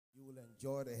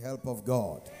enjoy the help of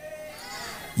God.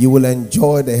 You will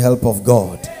enjoy the help of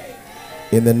God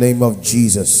in the name of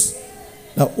Jesus.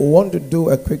 Now, we want to do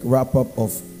a quick wrap up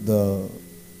of the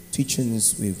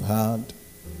teachings we've had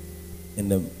in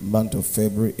the month of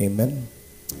February. Amen.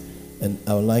 And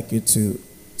I would like you to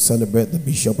celebrate the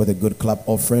bishop with a good clap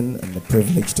offering and the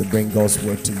privilege to bring God's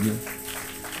word to you.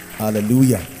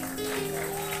 Hallelujah.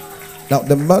 Now,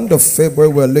 the month of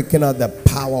February, we're looking at the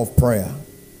power of prayer.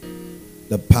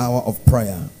 The power of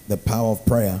prayer. The power of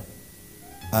prayer.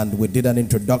 And we did an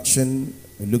introduction.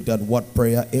 We looked at what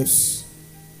prayer is,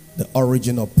 the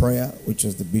origin of prayer, which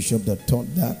is the bishop that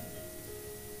taught that.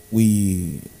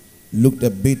 We looked a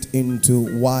bit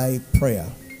into why prayer,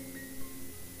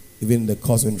 even in the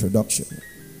course of introduction.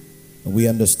 And we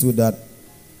understood that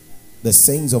the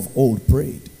saints of old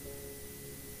prayed.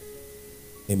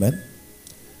 Amen.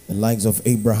 The likes of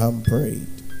Abraham prayed.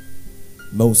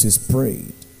 Moses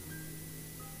prayed.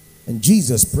 And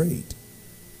Jesus prayed.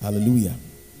 Hallelujah.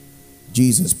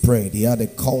 Jesus prayed. He had a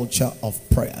culture of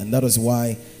prayer. And that is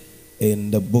why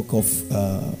in the book of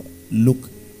Luke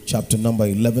chapter number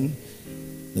 11,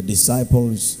 the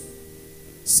disciples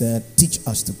said, teach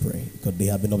us to pray. Because they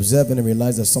have been observing and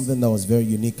realized that something that was very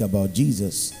unique about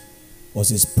Jesus was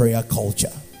his prayer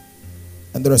culture.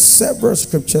 And there are several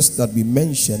scriptures that we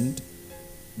mentioned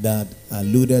that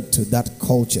alluded to that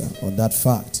culture or that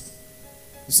fact.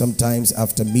 Sometimes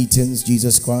after meetings,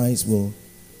 Jesus Christ will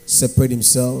separate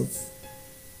himself,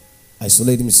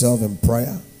 isolate himself in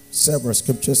prayer. Several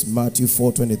scriptures, Matthew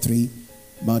 4:23,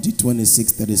 Matthew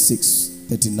 26:36,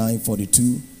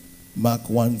 39:42, Mark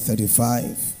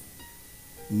 1:35,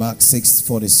 Mark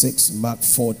 6:46, Mark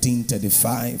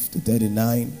 14:35 to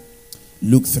 39,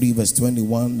 Luke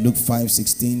 3:21, Luke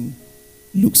 5:16,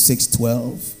 Luke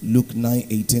 6:12, Luke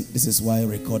 9:18. This is why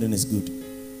recording is good.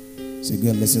 So go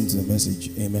and listen to the message.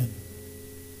 Amen.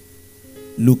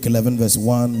 Luke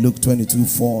 11:1, Luke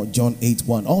 22:4, John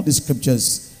 8:1. All the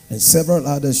scriptures and several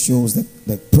others shows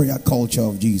the prayer culture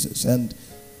of Jesus. And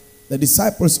the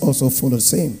disciples also follow the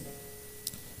same.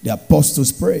 The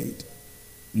apostles prayed.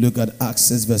 Look at Acts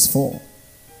 6:4.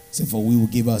 Say, for we will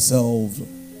give ourselves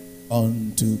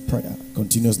unto prayer,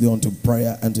 continuously unto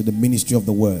prayer and to the ministry of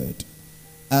the word.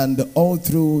 And all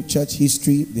through church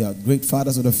history, there are great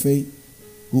fathers of the faith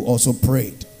who also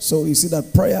prayed. So you see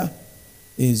that prayer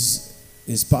is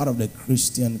part of the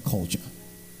Christian culture.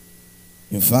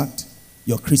 In fact,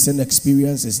 your Christian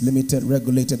experience is limited,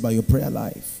 regulated by your prayer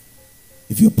life.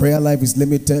 If your prayer life is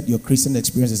limited, your Christian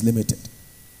experience is limited.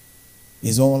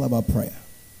 It's all about prayer.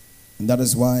 And that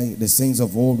is why the saints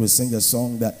of old will sing a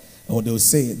song that, or they'll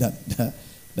say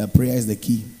that prayer is the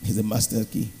key, is the master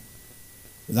key.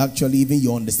 But actually, even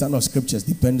your understanding of scriptures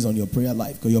depends on your prayer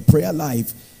life. Because your prayer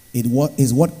life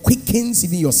is what quickens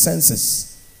even your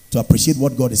senses to appreciate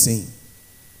what God is saying.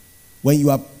 When you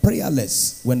are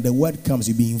prayerless, when the word comes,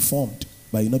 you'll be informed,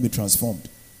 but you'll not be transformed.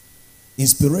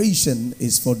 Inspiration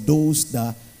is for those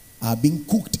that are being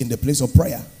cooked in the place of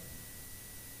prayer.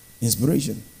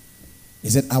 Inspiration. He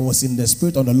said, I was in the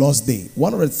spirit on the Lord's day.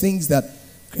 One of the things that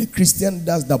a Christian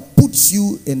does that puts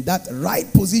you in that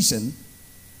right position,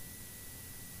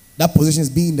 that position is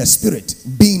being in the spirit.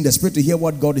 Being in the spirit to hear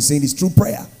what God is saying is true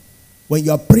prayer. When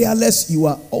you are prayerless, you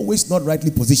are always not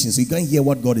rightly positioned, so you can't hear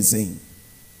what God is saying.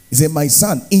 He said, my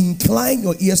son, incline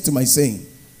your ears to my saying.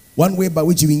 One way by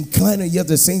which you incline your ears to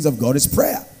the sayings of God is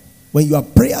prayer. When you are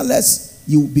prayerless,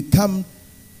 you become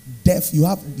deaf. You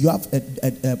have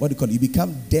what do you call it? You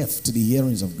become deaf to the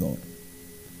hearings of God.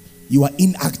 You are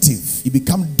inactive. You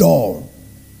become dull.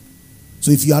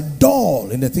 So if you are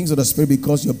dull in the things of the spirit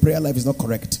because your prayer life is not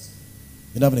correct,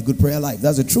 you're not having a good prayer life.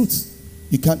 That's the truth.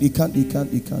 You can't.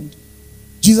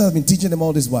 Jesus has been teaching them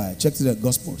all this while. Check to the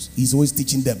Gospels. He's always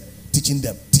teaching them.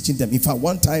 In fact,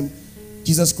 one time,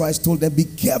 Jesus Christ told them, be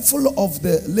careful of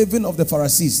the living of the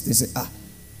Pharisees. They say,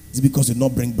 it's because you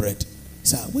not bring bread. He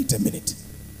said, wait a minute.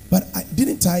 But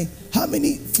how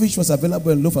many fish was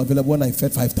available and loaf available when I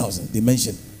fed 5,000? They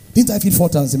mentioned. Didn't I feed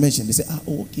 4,000? They mentioned. They say,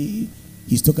 okay.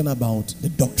 He's talking about the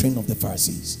doctrine of the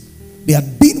Pharisees. They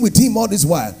had been with him all this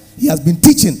while. He has been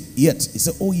teaching. Yet, he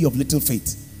said, oh, ye of little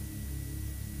faith.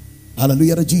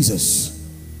 Hallelujah to Jesus.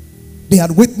 They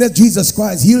had witnessed Jesus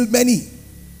Christ healed many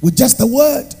with just the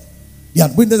word. They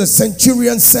had witnessed a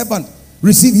centurion servant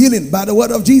receive healing by the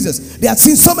word of Jesus. They had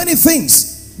seen so many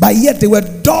things, but yet they were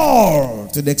dull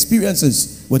to the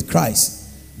experiences with Christ.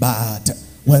 But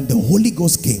when the Holy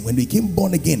Ghost came, when they became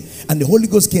born again, and the Holy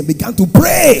Ghost came, began to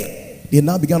pray, they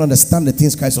now began to understand the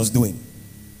things Christ was doing.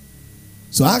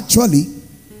 So actually,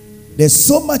 there's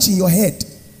so much in your head,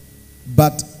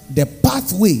 but the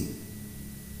pathway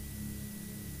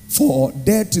for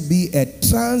there to be a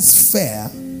transfer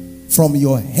from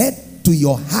your head to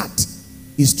your heart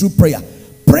is through prayer.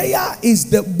 Prayer is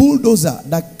the bulldozer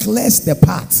that clears the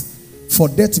path for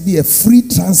there to be a free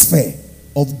transfer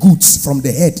of goods from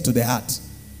the head to the heart.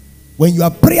 When you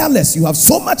are prayerless, you have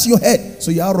so much in your head,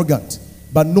 so you are arrogant,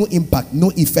 but no impact,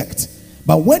 no effect.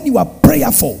 But when you are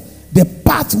prayerful, the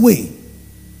pathway,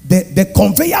 the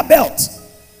conveyor belt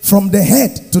from the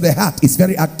head to the heart is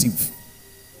very active.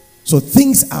 So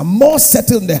things are more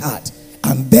settled in the heart.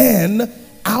 And then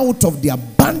out of the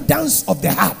abundance of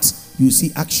the heart, you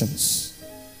see actions.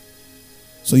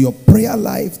 So your prayer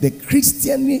life, the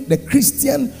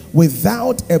Christian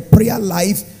without a prayer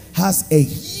life has a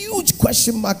huge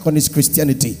question mark on his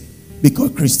Christianity.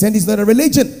 Because Christianity is not a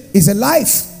religion, it's a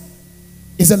life.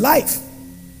 It's a life.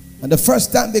 And the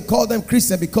first time they called them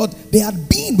Christian because they had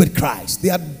been with Christ. They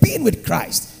had been with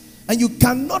Christ. And you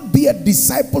cannot be a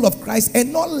disciple of Christ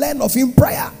and not learn of him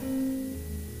prayer.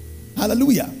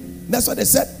 Hallelujah. That's why they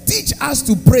said, teach us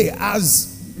to pray,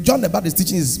 as John the Baptist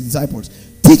teaching his disciples.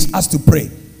 Teach us to pray.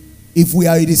 If we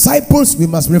are disciples, we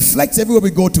must reflect everywhere we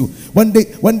go to. When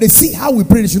they see how we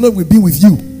pray, they should know we've been with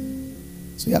you.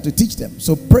 So you have to teach them.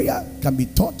 So prayer can be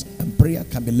taught and prayer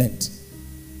can be learned.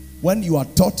 When you are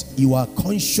taught, you are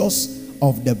conscious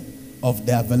of the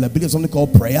availability of something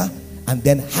called prayer, and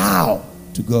then how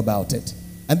to go about it.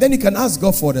 And then you can ask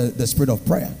God for the spirit of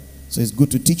prayer. So it's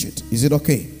good to teach it. Is it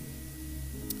okay?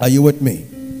 Are you with me?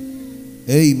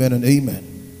 Amen and amen.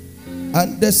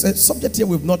 And there's a subject here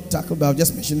we've not tackled, but I've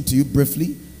just mentioned it to you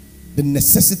briefly. The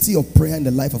necessity of prayer in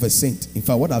the life of a saint. In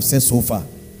fact, what I've said so far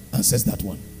answers that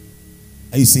one.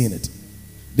 Are you seeing it?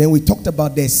 Then we talked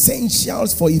about the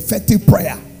essentials for effective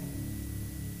prayer.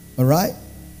 All right?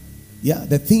 Yeah,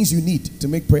 the things you need to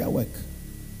make prayer work.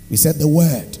 We said the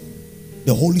word,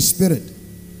 the Holy Spirit,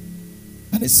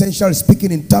 an essential is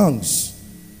speaking in tongues,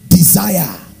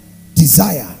 desire,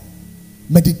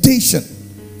 meditation,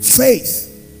 faith,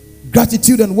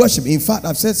 gratitude and worship. In fact,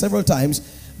 I've said several times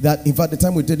that, in fact, the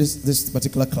time we did this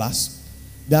particular class,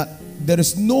 that there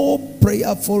is no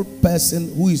prayerful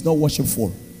person who is not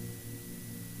worshipful.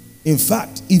 In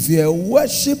fact, if you're a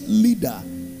worship leader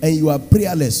and you are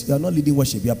prayerless, you are not leading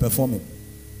worship, you are performing.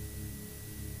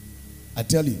 I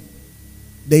tell you,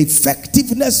 the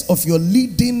effectiveness of your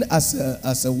leading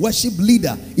as a worship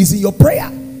leader is in your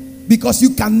prayer. Because you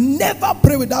can never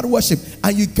pray without worship,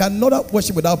 and you cannot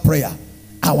worship without prayer.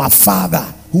 Our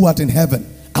Father who art in heaven,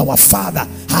 our Father,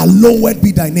 hallowed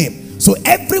be thy name. So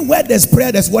everywhere there's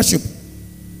prayer, there's worship.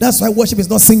 That's why worship is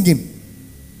not singing.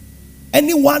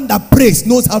 Anyone that prays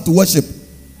knows how to worship.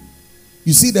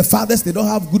 You see, the fathers, they don't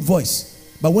have good voice,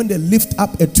 but when they lift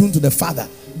up a tune to the Father,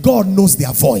 God knows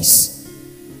their voice.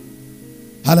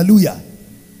 Hallelujah.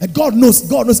 And God knows,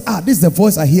 this is the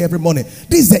voice I hear every morning.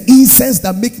 This is the incense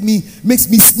that makes me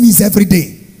sneeze every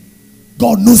day.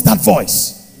 God knows that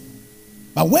voice.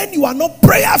 But when you are not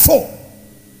prayerful,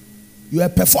 you are a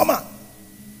performer.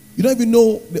 You don't even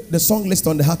know the song list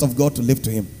on the heart of God to lift to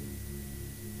him.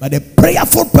 But a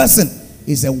prayerful person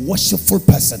is a worshipful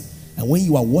person. And when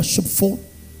you are worshipful,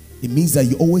 it means that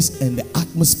you're always in the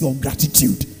atmosphere of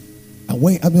gratitude. And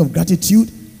when you're in the atmosphere of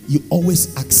gratitude, you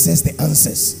always access the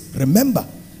answers. Remember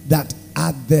that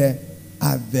at the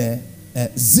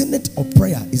zenith of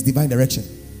prayer is divine direction.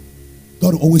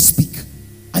 God will always speak.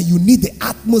 And you need the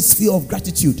atmosphere of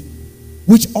gratitude,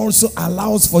 which also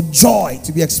allows for joy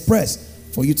to be expressed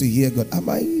for you to hear God. Am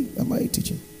I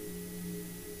teaching?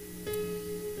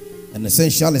 An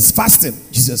essential is fasting.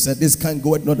 Jesus said, this can't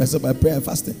go not except by prayer and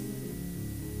fasting.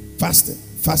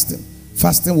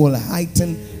 Fasting will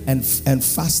heighten and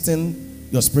fasten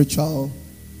your spiritual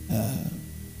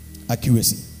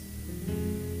accuracy.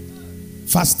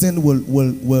 Fasting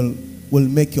will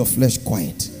make your flesh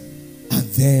quiet, and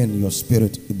then your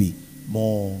spirit will be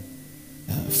more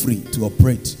free to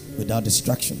operate without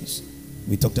distractions.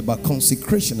 We talked about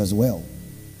consecration as well.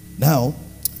 Now,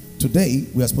 today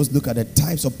we are supposed to look at the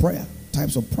types of prayer. Now,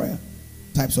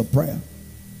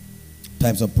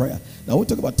 when we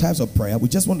talk about types of prayer, we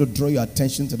just want to draw your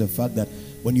attention to the fact that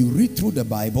when you read through the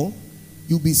Bible,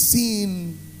 you'll be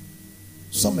seeing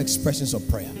some expressions of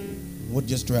prayer. We'll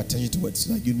just draw attention to it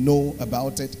so that you know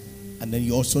about it, and then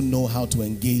you also know how to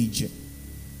engage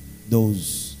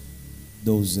those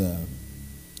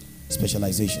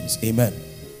specializations. Amen.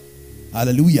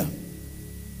 Hallelujah.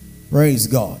 Praise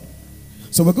God.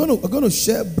 So we're going to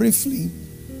share briefly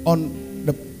on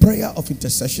the prayer of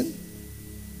intercession,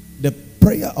 the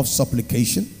prayer of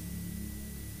supplication,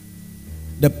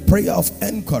 the prayer of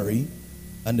inquiry,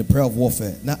 and the prayer of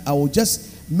warfare. Now, I will just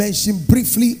mention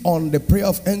briefly on the prayer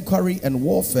of inquiry and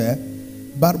warfare,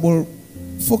 but will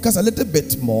focus a little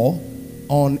bit more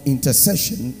on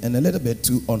intercession and a little bit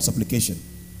too on supplication.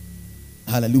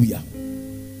 Hallelujah.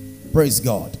 Praise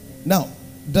God. Now,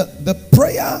 the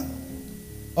prayer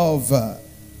of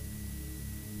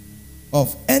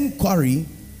inquiry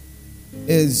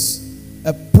is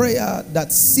a prayer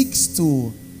that seeks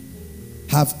to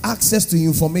have access to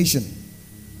information.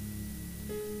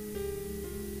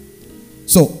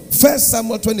 So 1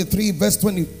 Samuel 23 verse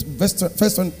 20, verse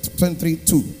 23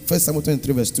 2. 1 Samuel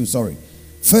 23 verse 2, sorry.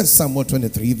 1 Samuel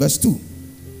 23 verse 2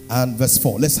 and verse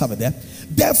 4. Let's have it there.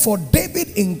 Therefore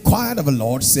David inquired of the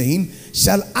Lord, saying,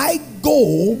 shall I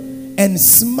go and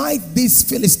smite these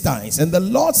Philistines? And the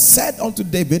Lord said unto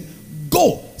David,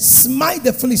 go, smite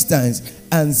the Philistines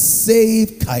and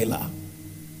save Keilah.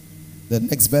 The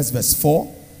next verse, verse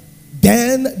 4.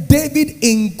 Then David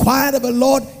inquired of the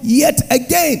Lord yet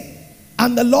again.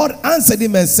 And the Lord answered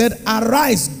him and said,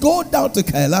 arise, go down to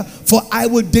Keilah, for I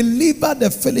will deliver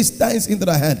the Philistines into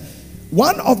thy hand.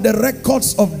 One of the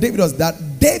records of David was that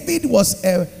David was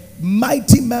a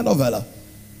mighty man of valor.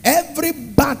 Every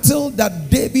battle that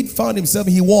David found himself,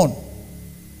 he won.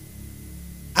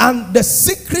 And the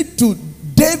secret to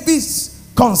David's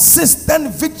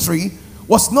consistent victory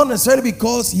was not necessarily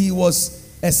because he was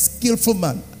a skillful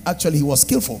man. Actually, he was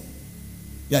skillful.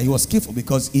 Yeah, he was skillful,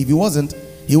 because if he wasn't,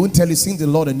 he wouldn't tell you sing the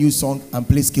Lord a new song and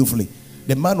play skillfully.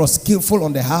 The man was skillful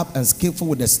on the harp and skillful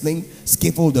with the sling,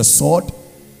 skillful with the sword.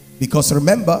 Because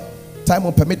remember, time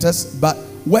will permit us, but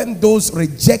when those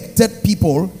rejected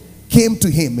people came to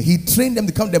him, he trained them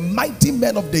to become the mighty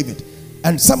men of David.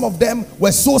 And some of them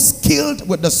were so skilled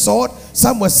with the sword,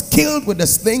 some were skilled with the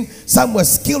sling, some were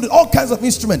skilled with all kinds of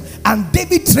instruments. And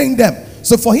David trained them.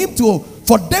 So for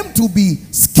them to be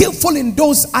skillful in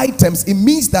those items, it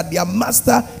means that their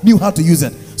master knew how to use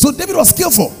it. So David was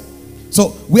skillful.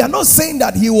 So we are not saying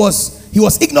that he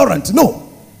was ignorant. No.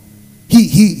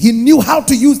 He knew how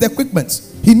to use the equipment.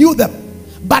 He knew them.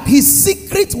 But his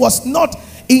secret was not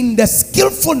in the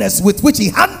skillfulness with which he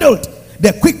handled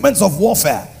the equipments of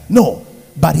warfare. No.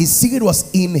 But his secret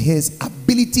was in his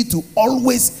ability to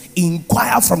always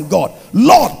inquire from God.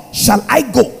 Lord, shall I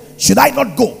go? Should I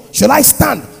not go? Should I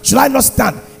stand? Should I not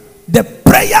stand? The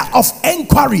prayer of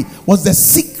inquiry was the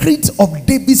secret of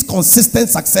David's consistent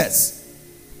success.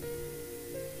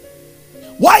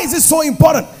 Why is it so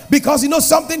important? Because you know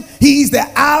something? He is the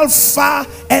Alpha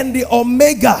and the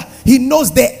Omega. He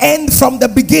knows the end from the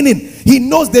beginning. He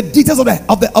knows the details of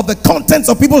the contents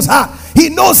of people's heart. He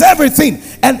knows everything.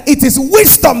 And it is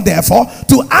wisdom, therefore,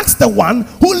 to ask the one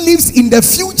who lives in the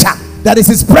future, that is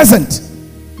his present,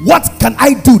 what can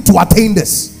I do to attain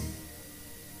this?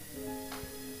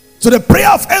 So the prayer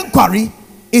of inquiry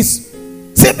is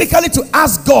typically to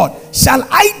ask God, shall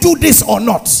I do this or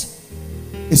not?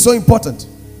 It's so important.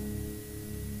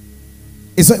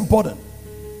 It's so important.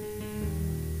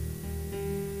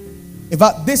 In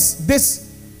fact,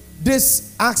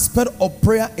 this aspect of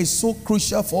prayer is so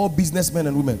crucial for all businessmen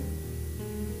and women.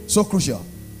 So crucial.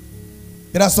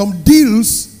 There are some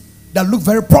deals that look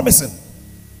very promising,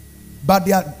 but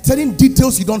there are certain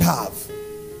details you don't have.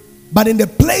 But in the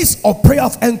place of prayer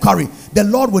of inquiry, the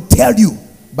Lord will tell you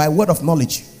by word of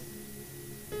knowledge.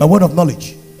 By word of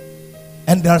knowledge.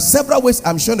 And there are several ways,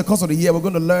 I'm sure in the course of the year, we're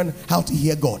going to learn how to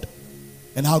hear God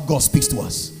and how God speaks to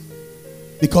us.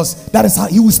 Because that is how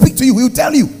he will speak to you. He will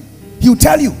tell you. He will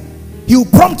tell you. He will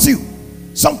prompt you.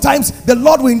 Sometimes the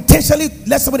Lord will intentionally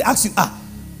let somebody ask you,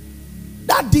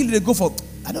 that deal they go for,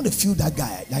 I don't feel that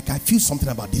guy. Like I feel something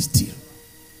about this deal.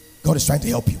 God is trying to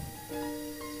help you.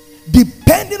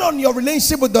 Depending on your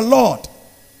relationship with the Lord,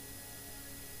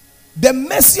 the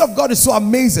mercy of God is so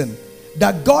amazing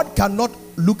that God cannot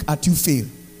look at you fail.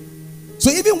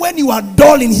 So even when you are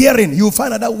dull in hearing, you will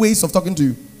find other ways of talking to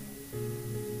you.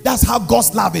 That's how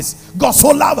God's love is. God so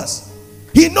loves us.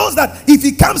 He knows that if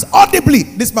he comes audibly,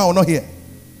 this man will not hear.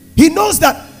 He knows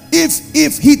that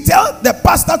if he tells the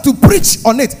pastor to preach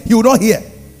on it, he will not hear.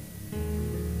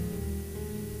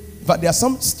 But there are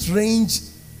some strange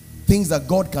things that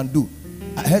God can do.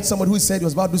 I heard somebody who said he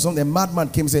was about to do something. A madman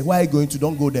came and said, where are you going to?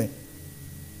 Don't go there.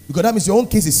 Because that means your own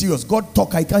case is serious. God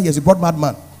talk, I can't hear. He brought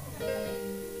madman.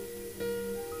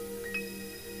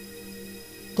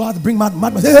 God bring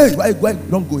madman. Hey, why,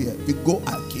 don't go here. If you go,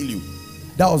 I'll kill you.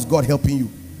 That was God helping you.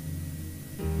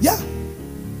 Yeah.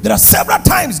 There are several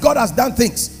times God has done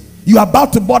things. You are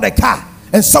about to board a car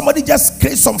and somebody just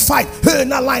creates some fight. Hey,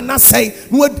 na line, na say,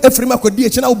 what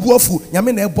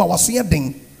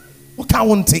can't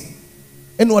one take?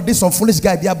 And what this some foolish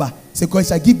guy diaba say,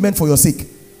 because I give men for your sake.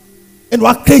 And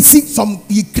what crazy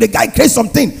the guy creates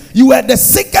something. You were the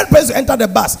second person to enter the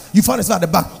bus. You found yourself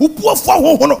at the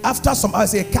back. After some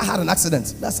hours, a car had an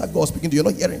accident. That's how God speaking to you.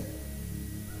 You're not hearing.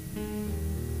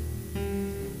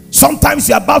 Sometimes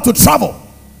you're about to travel,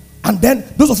 and then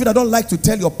those of you that don't like to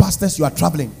tell your pastors you are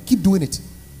traveling, keep doing it.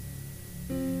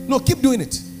 No, keep doing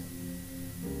it.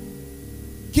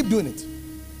 Keep doing it.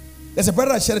 There's a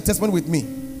brother that shared a testimony with me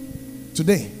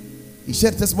today. He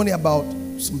shared a testimony about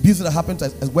some abuse that happened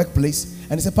at his workplace,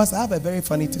 and he said, Pastor, I have a very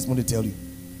funny testimony to tell you.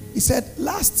 He said,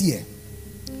 last year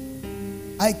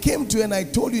I came to you and I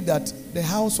told you that the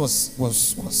house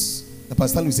was the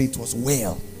pastor will say it was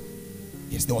well.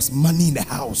 Yes, there was money in the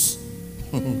house.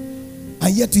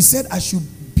 And yet he said I should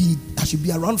be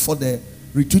around for the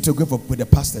retreat to go with the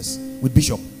pastors, with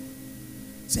Bishop.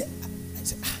 I said,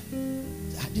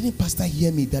 didn't Pastor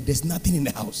hear me that there's nothing in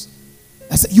the house?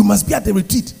 I said, you must be at the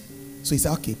retreat. So he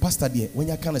said, okay, Pastor dear, when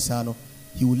you can say no,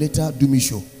 he will later do me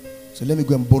show. So let me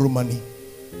go and borrow money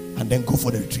and then go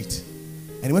for the retreat.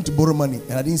 And he went to borrow money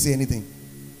and I didn't say anything.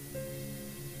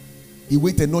 He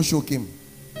waited, no show came.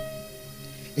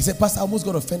 He said, Pastor, I almost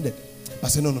got offended. I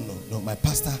said, no, my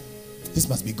pastor, this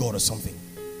must be God or something.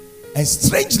 And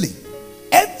strangely,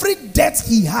 every debt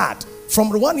he had from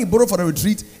the one he borrowed for the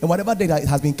retreat and whatever debt that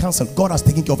has been cancelled, God has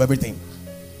taken care of everything.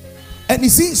 And you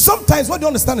see, sometimes what you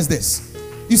understand is this.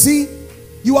 You see,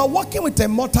 you are working with a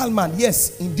mortal man.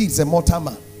 Yes, indeed, it's a mortal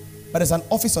man. But there's an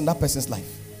office on that person's life.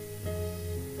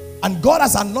 And God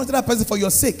has anointed that person for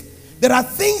your sake. There are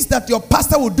things that your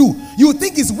pastor will do. You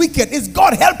think is wicked. It's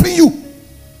God helping you.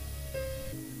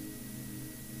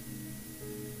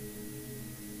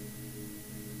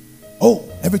 Oh,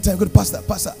 every time I go to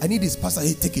pastor, I need this. Pastor,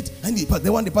 hey, take it. I need it.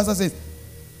 The one the pastor says,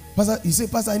 Pastor, you say,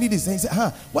 Pastor, I need this. And he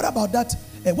said, what about that?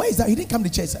 Why is that? He didn't come to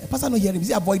church. Pastor, not hearing him. Is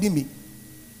he avoiding me?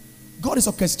 God is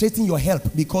orchestrating your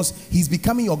help because he's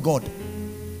becoming your God.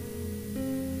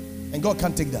 And God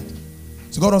can't take that.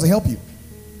 So God wants to help you.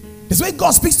 That's why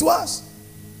God speaks to us.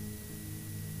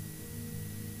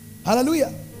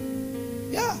 Hallelujah.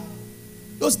 Yeah.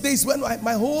 Those days when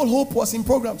my whole hope was in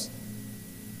programs.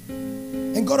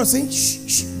 And God was saying,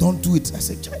 shh, don't do it. I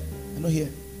said, child, I'm not here.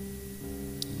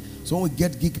 So when we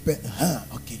get gig pay,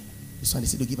 okay. This one, they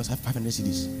said they'll give us 500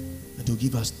 CDs. And they'll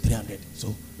give us 300.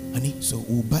 So, honey, so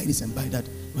we'll buy this and buy that.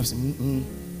 I said,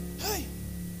 Hi.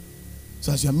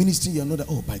 So as you are ministering, you know that,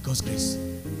 oh, by God's grace,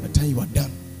 by the time you are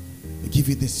done, they give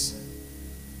you this.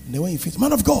 And then when you finish,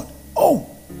 man of God, oh,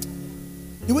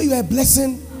 the way you are a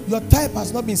blessing, your type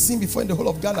has not been seen before in the whole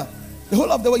of Ghana. The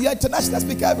whole of the world, you are international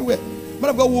speaker everywhere. Man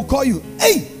of God will call you.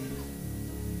 Hey!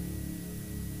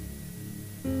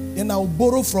 Then I'll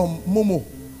borrow from Momo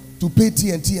to pay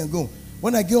TNT and go.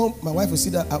 When I get home, my wife will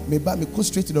see that me go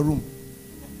straight to the room.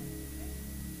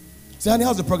 Say, honey,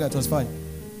 how's the program? It was fine.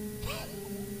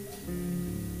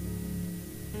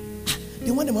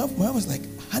 Then one day my wife was like,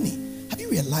 honey, have you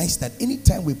realized that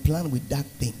anytime we plan with that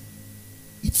thing,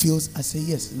 it feels, I say,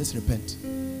 yes, let's repent.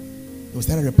 They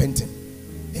started repenting.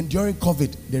 And during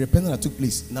COVID, the repentance that took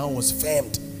place now was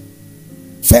firmed.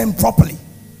 Firmed properly.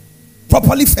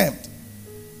 Properly firmed.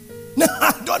 Now,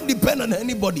 I don't depend on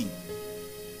anybody.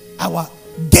 Our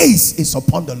gaze is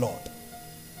upon the Lord.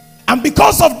 And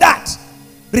because of that,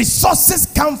 resources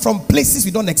come from places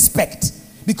we don't expect.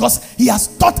 Because he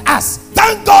has taught us.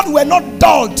 Thank God we're not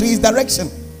dull to his direction.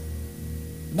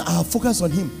 Now our focus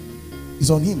on him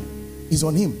is on him. Is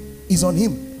on him. Is on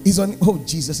him. Is on him. Oh,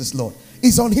 Jesus is Lord.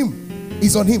 Is on him.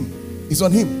 Is on him. Is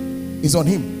on him. Is on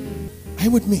him. Are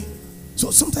you with me?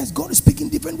 So sometimes God is speaking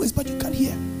different ways, but you can't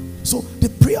hear. So the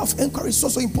prayer of inquiry is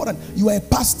so important. You are a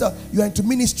pastor, you are into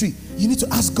ministry, you need to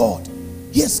ask God.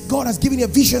 Yes, God has given you a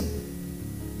vision.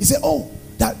 He said, oh,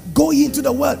 that go ye into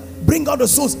the world, bring out the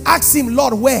souls. Ask him,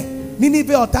 Lord, where?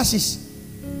 Nineveh or Tarshish?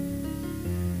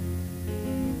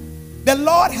 The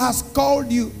Lord has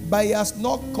called you, but he has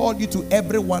not called you to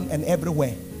everyone and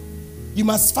everywhere. You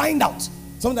must find out.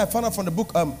 Something I found out from the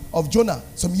book of Jonah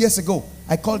some years ago.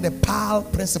 I call the PAL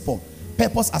principle.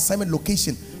 Purpose, assignment,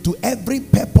 location. To every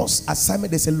purpose,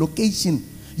 assignment, there's a location.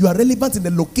 You are relevant in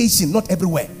the location, not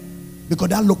everywhere. Because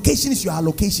that location is your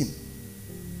allocation.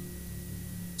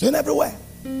 So in everywhere.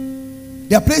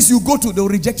 There are places you go to, they will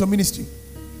reject your ministry.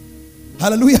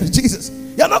 Hallelujah, Jesus.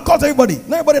 You are not called to everybody.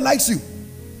 Not everybody likes you.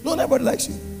 No, not everybody likes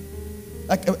you.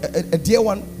 Like a dear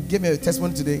one gave me a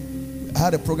testimony today. I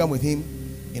had a program with him,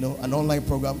 an online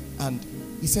program, and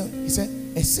he said,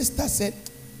 a sister said,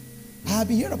 I have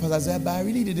been hearing of Pastor Isaiah, but I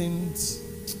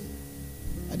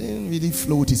didn't really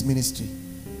flow with his ministry.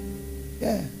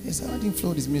 Yeah, he said, I didn't flow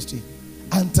with his ministry.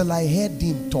 Until I heard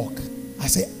him talk. I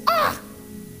said,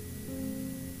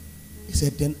 He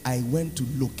said, then I went to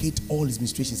locate all his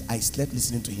ministrations. I slept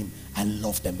listening to him. I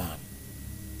loved the man.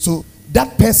 So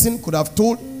that person could have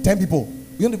told 10 people,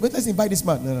 let's invite this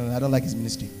man. No, I don't like his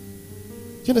ministry.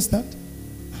 Do you understand?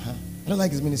 I don't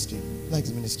like his ministry. I like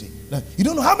his ministry. No, you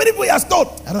don't know how many people he has told.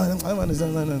 I don't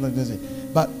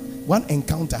understand. But one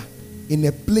encounter in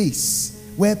a place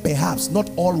where perhaps not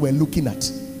all were looking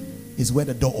at is where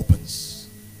the door opens.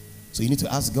 So you need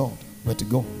to ask God where to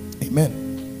go.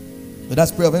 Amen. So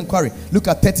that's prayer of inquiry. Look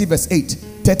at 30 verse 8.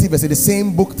 30 verse 8. The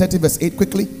same book, 30 verse 8.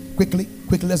 Quickly,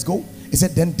 let's go. It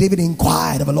said, then David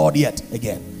inquired of the Lord yet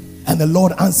again. And the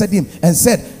Lord answered him and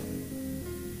said,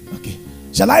 okay,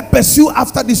 shall I pursue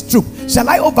after this troop? Shall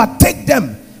I overtake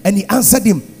them? And he answered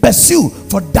him, pursue,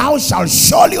 for thou shalt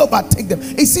surely overtake them.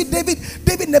 You see,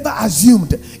 David never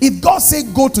assumed. If God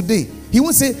said go today, he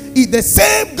won't say, it's the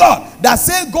same God that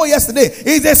said go yesterday.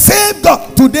 It's the same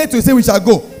God today to say we shall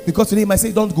go. Because today he might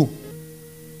say don't go.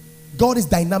 God is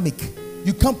dynamic.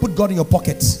 You can't put God in your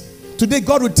pocket. Today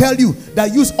God will tell you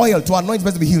that use oil to anoint the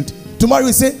person to be healed. Tomorrow he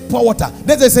will say pour water.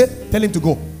 Then they say tell him to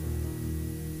go.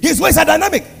 His ways are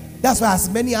dynamic. That's why as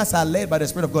many as are led by the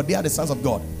Spirit of God, they are the sons of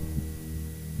God.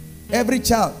 Every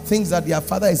child thinks that their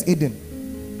father is Eden.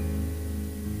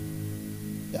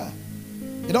 Yeah.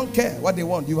 They don't care what they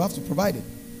want. You have to provide it.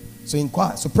 So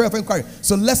inquire. So prayer for inquiry.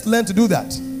 So let's learn to do that.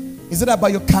 Is it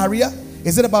about your career?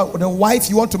 Is it about the wife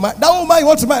you want to marry? That woman you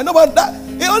want to marry? Nobody.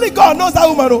 Only God knows that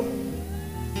woman. Oh.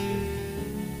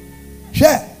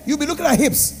 Share. You'll be looking at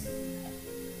hips.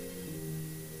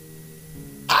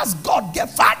 Ask God, get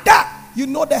Father. You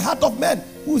know the heart of man.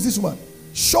 Who is this woman?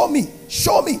 Show me.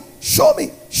 Show me. Show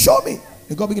me. Show me.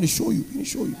 And God begin to show you. Let me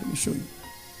show you. Let me show you.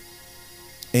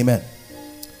 Amen.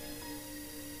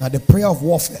 Now the prayer of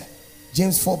warfare.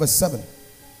 James 4 verse 7.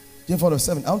 James 4 verse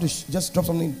 7. I want to just drop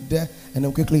something there and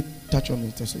then quickly touch on the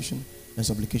intercession and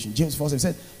supplication. James 4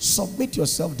 said, submit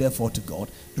yourself therefore to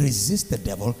God. Resist the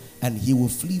devil and he will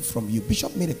flee from you.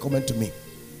 Bishop made a comment to me.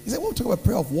 He said, when we talk about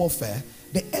prayer of warfare,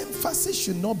 the emphasis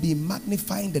should not be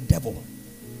magnifying the devil.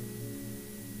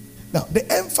 Now, the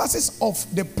emphasis of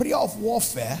the prayer of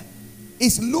warfare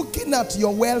is looking at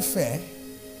your welfare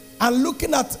and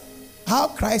looking at how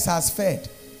Christ has fared.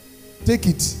 Take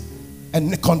it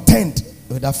and contend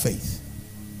with that faith.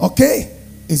 Okay?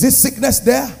 Is this sickness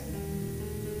there?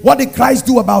 What did Christ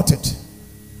do about it?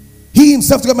 He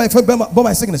himself took my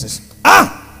sicknesses.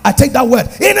 I take that word.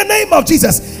 In the name of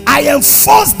Jesus, I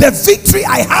enforce the victory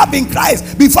I have in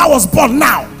Christ before I was born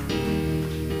now.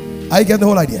 Are you getting the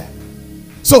whole idea?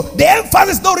 So the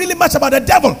emphasis is not really much about the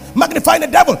devil, magnifying the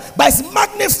devil, but it's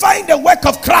magnifying the work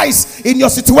of Christ in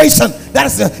your situation.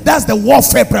 That's the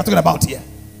warfare prayer I'm talking about here.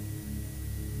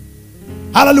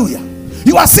 Hallelujah.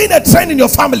 You are seeing a trend in your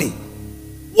family.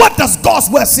 What does God's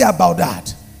word say about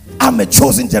that? I'm a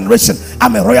chosen generation.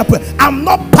 I'm a royal prayer. I'm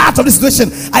not part of this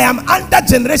situation. I am under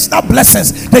generational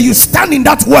blessings. That you stand in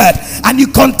that word and you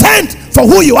contend for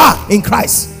who you are in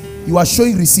Christ. You are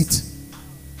showing receipt.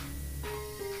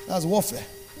 That's warfare.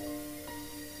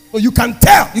 So you can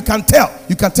tell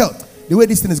the way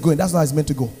this thing is going. That's how it's meant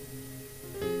to go.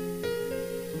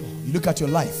 You look at your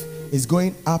life, it's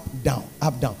going up, down,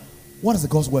 up, down. What does the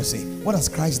God's word say? What has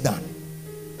Christ done?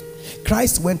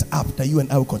 Christ went up that you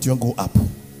and I will continue to go up.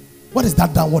 What is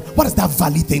that downward? What is that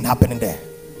valley thing happening there?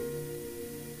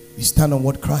 You stand on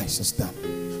what Christ has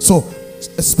done. So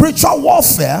spiritual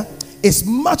warfare is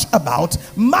much about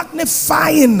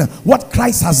magnifying what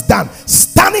Christ has done,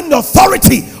 standing in the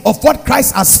authority of what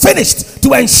Christ has finished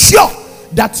to ensure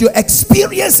that your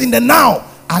experience in the now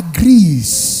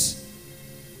agrees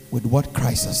with what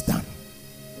Christ has done.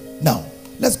 Now,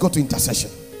 let's go to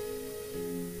intercession.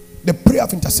 The prayer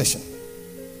of intercession.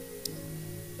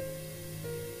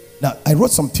 Now, I wrote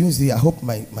some tunes here. I hope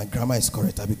my grammar is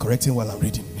correct. I'll be correcting while I'm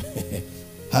reading.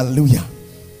 Hallelujah.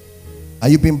 Are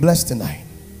you being blessed tonight?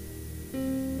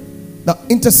 Now,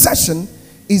 intercession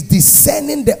is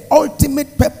discerning the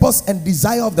ultimate purpose and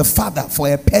desire of the Father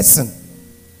for a person,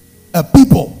 a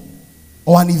people,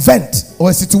 or an event, or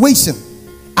a situation,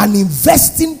 and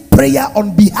investing prayer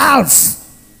on behalf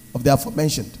of the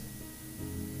aforementioned.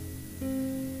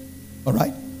 All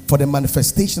right? For the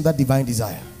manifestation of that divine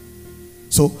desire.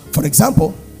 So, for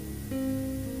example,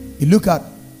 you look at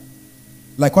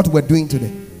like what we're doing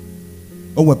today,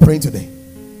 or we're praying today.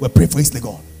 We're praying for East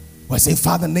Legon. We're saying,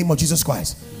 Father, in the name of Jesus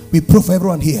Christ, we pray for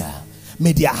everyone here.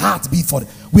 May their hearts be for.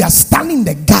 We are standing in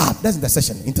the gap. That's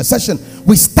intercession. Intercession.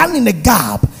 We stand in the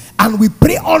gap and we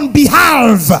pray on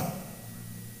behalf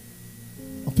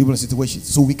of people in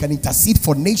situations. So we can intercede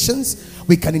for nations.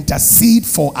 We can intercede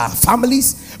for our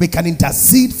families. We can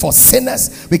intercede for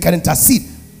sinners. We can intercede.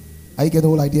 Are you getting the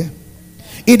whole idea?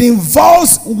 It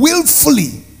involves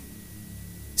willfully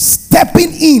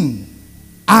stepping in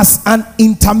as an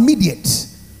intermediate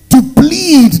to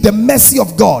plead the mercy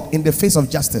of God in the face of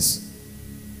justice.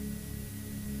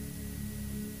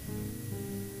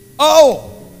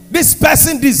 Oh, this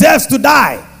person deserves to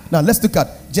die. Now let's look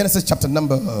at Genesis chapter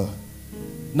number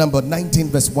 19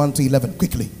 verse 1 to 11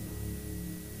 quickly.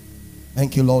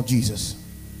 Thank you, Lord Jesus.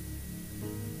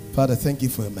 Father, thank you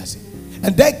for your mercy.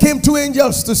 And there came two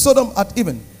angels to Sodom at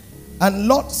even. And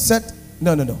Lot said,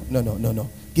 no.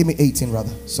 Give me 18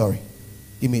 rather. Sorry.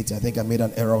 Give me 18. I think I made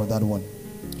an error with that one.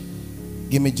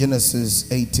 Give me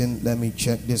Genesis 18. Let me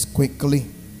check this quickly.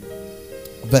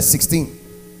 Verse 16.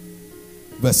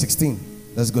 Verse 16.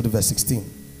 Let's go to verse 16.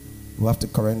 We'll have to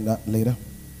correct that later.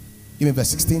 Give me verse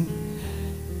 16.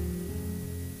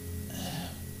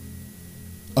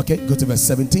 Okay, go to verse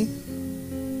 17.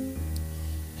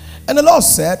 And the Lord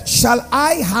said, shall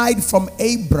I hide from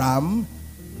Abraham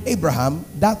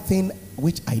that thing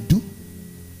which I do?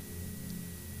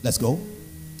 Let's go.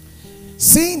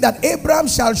 Seeing that Abraham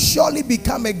shall surely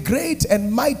become a great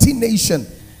and mighty nation,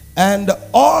 and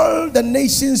all the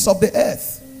nations of the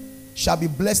earth shall be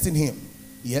blessed in him.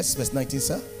 Yes, verse 19,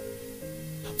 sir.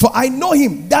 For I know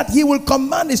him, that he will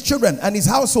command his children and his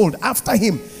household after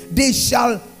him. They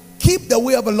shall keep the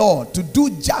way of the Lord, to do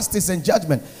justice and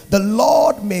judgment. The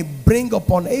Lord may bring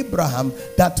upon Abraham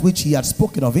that which he had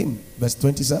spoken of him. Verse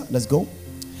 20, sir. Let's go.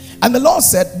 And the Lord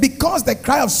said, because the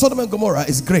cry of Sodom and Gomorrah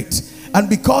is great, and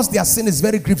because their sin is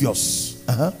very grievous,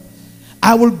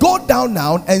 I will go down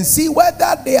now and see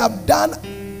whether they have done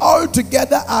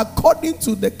altogether according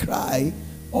to the cry,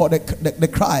 or the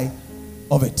cry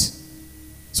of it.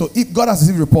 So if God has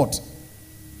received a report,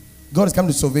 God has come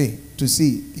to survey to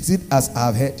see, is it as I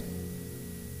have heard?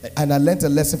 And I learned a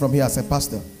lesson from here as a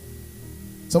pastor.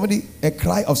 A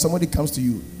cry of somebody comes to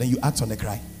you, then you act on the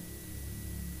cry.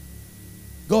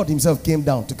 God himself came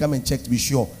down to come and check to be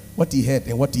sure what he heard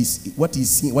and what he's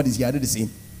seeing, what is he the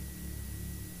same.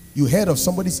 You heard of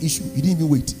somebody's issue, you didn't even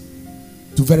wait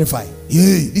to verify.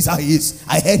 Yeah, this is how he is.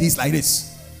 I heard he's like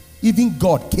this. Even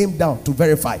God came down to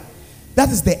verify. That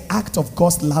is the act of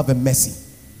God's love and mercy.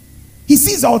 He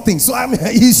sees all things, so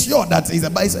he's sure that he's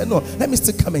about. He said, no, let me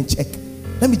still come and check.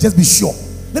 Let me just be sure.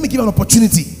 Let me give him an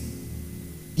opportunity.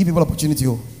 Give people opportunity.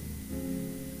 Oh.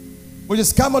 Will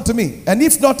just come unto me, and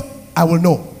if not, I will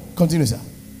know. Continue, sir.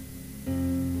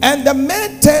 And the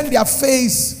men turned their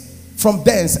face from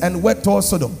thence and went towards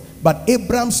Sodom. But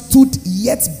Abraham stood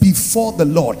yet before the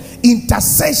Lord.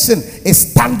 Intercession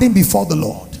is standing before the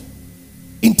Lord.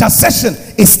 Intercession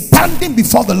is standing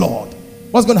before the Lord.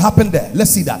 What's going to happen there?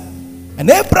 Let's see that. And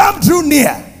Abraham drew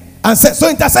near and said, so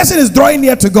intercession is drawing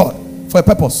near to God for a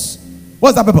purpose.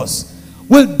 What's that purpose?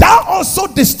 Will thou also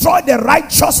destroy the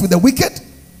righteous with the wicked?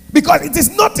 Because it is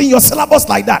not in your syllabus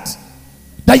like that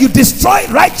you destroy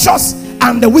righteous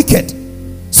and the wicked.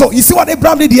 So you see what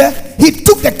Abraham did here? He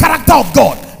took the character of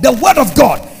God, the word of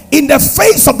God, in the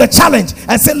face of the challenge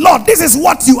and said, Lord, this is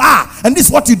what you are and this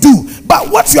is what you do, but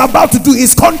what you're about to do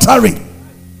is contrary.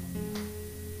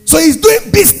 So he's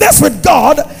doing business with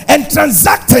God and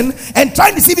transacting and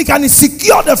trying to see if he can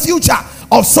secure the future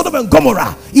of Sodom and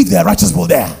Gomorrah if there are righteous people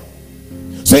there.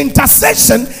 So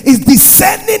intercession is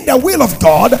discerning the will of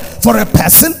God for a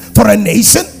person, for a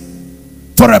nation,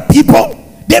 for a people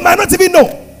they might not even know,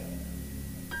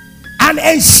 and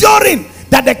ensuring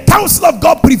that the counsel of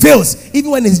God prevails even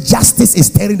when his justice is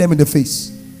staring them in the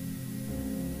face.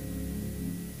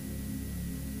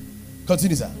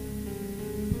 Continue, sir.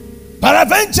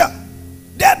 Peradventure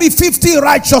there be 50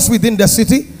 righteous within the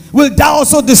city. Will thou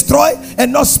also destroy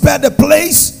and not spare the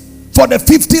place for the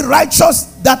 50 righteous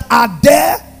that are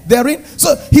therein?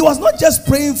 So he was not just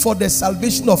praying for the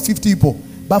salvation of 50 people,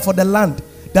 but for the land,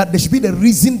 that there should be the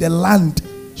reason the land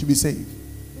should be saved.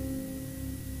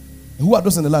 Who are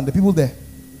those in the land? The people there.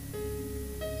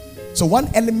 So one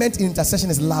element in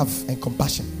intercession is love and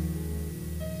compassion.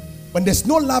 When there's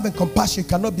no love and compassion, you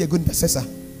cannot be a good intercessor.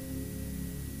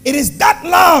 It is that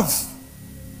love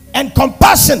and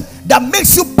compassion that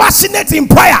makes you passionate in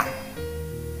prayer.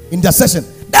 Intercession.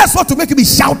 That's what to make you be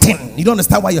shouting. You don't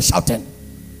understand why you're shouting.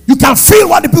 You can feel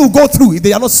what the people go through. If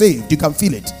they are not saved, you can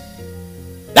feel it.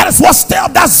 That is what stir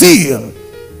up that zeal.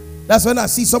 That's when I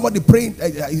see somebody praying.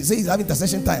 He says he's having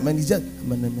intercession time, and he's just,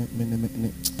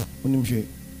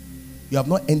 you have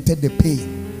not entered the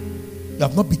pain. You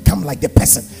have not become like the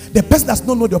person. The person does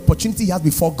not know the opportunity he has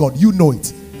before God. You know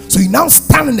it. So you now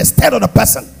stand in the stead of the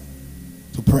person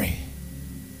to pray.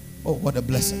 Oh, what a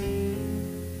blessing.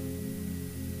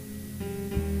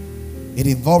 It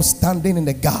involves standing in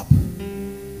the gap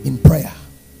in prayer,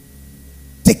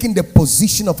 taking the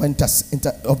position of,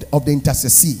 of the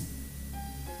intercessee.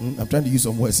 I'm trying to use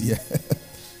some words here.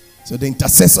 So the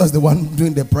intercessor is the one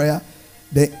doing the prayer.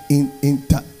 The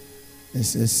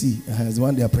intercessee is the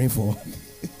one they are praying for.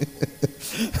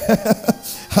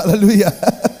 Hallelujah.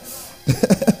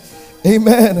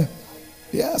 Amen.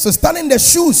 Yeah, so stand in the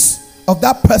shoes of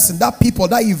that person, that people,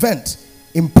 that event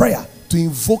in prayer to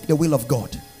invoke the will of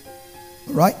God.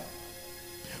 All right?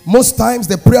 Most times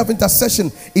the prayer of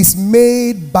intercession is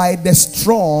made by the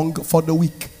strong for the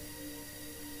weak.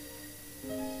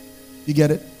 You get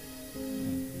it?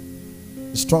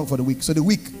 Strong for the weak. So the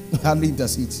weak hardly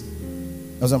intercedes.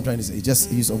 That's what I'm trying to say. It's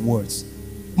just use of words.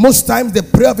 Most times the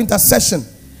prayer of intercession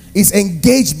is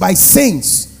engaged by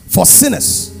saints for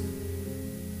sinners,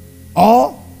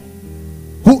 or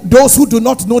those who do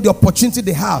not know the opportunity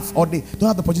they have, or they don't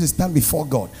have the opportunity to stand before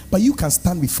God. But you can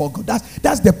stand before God.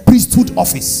 That's the priesthood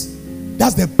office.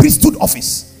 That's the priesthood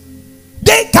office.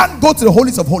 They can't go to the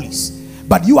holies of holies,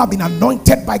 but you have been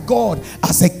anointed by God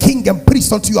as a king and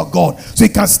priest unto your God, so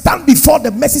you can stand before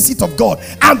the mercy seat of God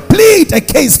and plead a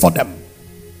case for them.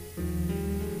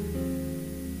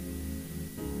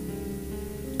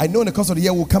 I know in the course of the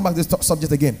year we'll come back to this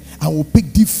subject again, and we'll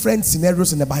pick different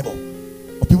scenarios in the Bible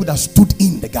of people that stood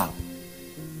in the gap.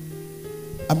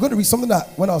 I'm going to read something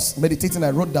that when I was meditating I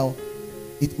wrote down.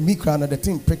 Me crying, and the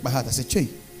thing pricked my heart. I said, Che,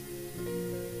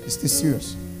 is this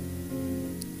serious?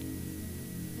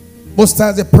 Most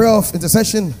times the prayer of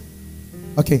intercession.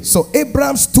 Okay, so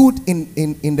Abraham stood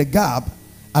in the gap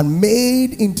and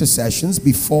made intercessions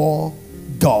before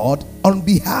God on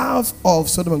behalf of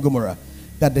Sodom and Gomorrah,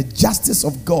 that the justice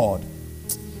of God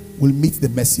will meet the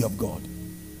mercy of God.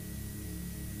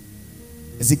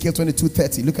 Ezekiel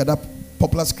 22:30. Look at that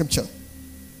popular scripture.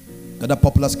 Look at that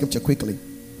popular scripture quickly.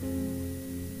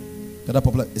 Look at that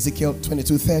popular Ezekiel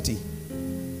 22:30.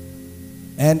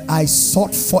 And I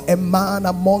sought for a man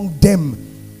among them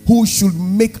who should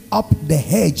make up the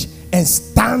hedge and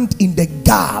stand in the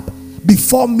gap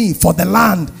before me for the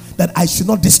land, that I should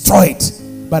not destroy it.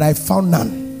 But I found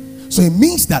none. So it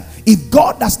means that if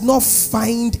God does not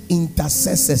find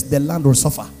intercessors, the land will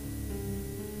suffer.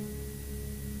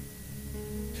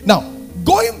 Now,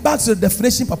 going back to the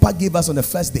definition Papa gave us on the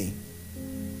first day,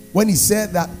 when he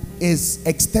said that is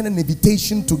extending an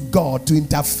invitation to God to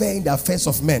interfere in the affairs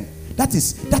of men, that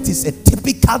is a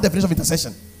typical definition of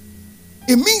intercession.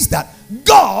 It means that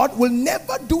God will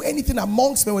never do anything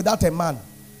amongst men without a man.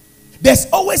 There's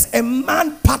always a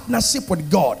man partnership with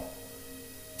God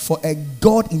for a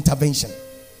God intervention.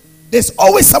 There's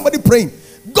always somebody praying.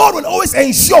 God will always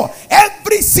ensure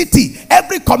every city,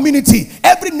 every community,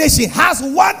 every nation has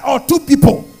one or two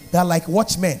people that are like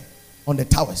watchmen on the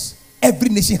towers. Every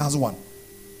nation has one.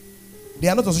 They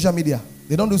are not on social media.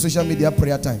 They don't do social media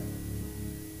prayer time.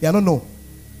 They are not known.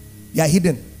 They are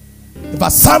hidden. But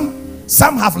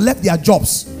some have left their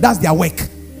jobs. That's their work.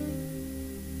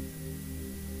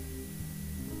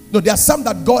 No, there are some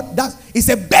that God, it's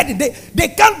a burden. They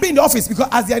can't be in the office because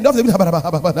as they are in the office,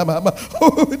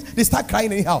 they start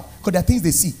crying anyhow because there are things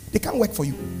they see. They can't work for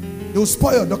you. They will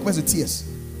spoil your documents with tears.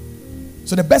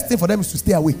 So the best thing for them is to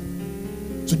stay away.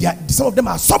 So some of them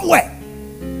are somewhere.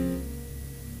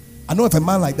 I know of a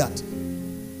man like that.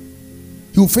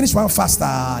 He will finish one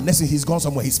faster. Next thing he's gone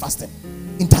somewhere. He's fasting.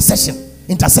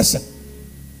 Intercession.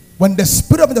 When the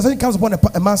spirit of intercession comes upon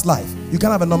a man's life, you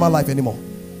can't have a normal life anymore.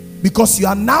 Because you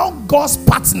are now God's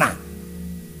partner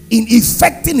in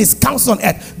effecting his counsel on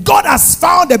earth. God has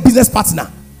found a business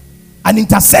partner. An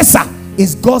intercessor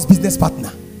is God's business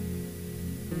partner.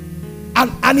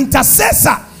 And an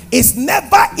intercessor is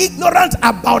never ignorant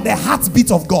about the heartbeat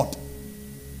of God.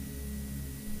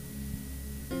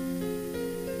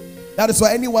 That is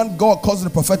why anyone God calls the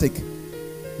prophetic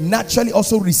naturally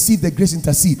also receive the grace to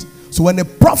intercede. So when a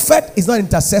prophet is not an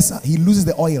intercessor, he loses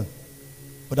the oil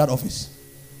for that office.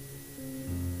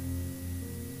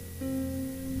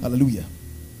 Hallelujah.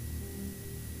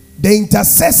 The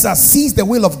intercessor sees the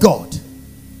will of God,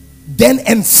 then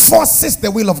enforces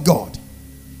the will of God.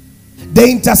 The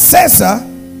intercessor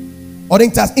or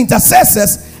the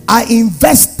intercessors are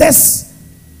investors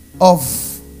of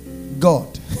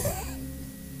God.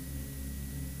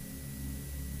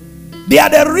 They are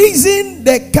the reason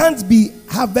there can't be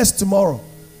harvest tomorrow.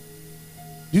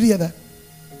 Did you hear that?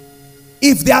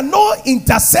 If there are no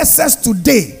intercessors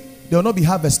today, there will not be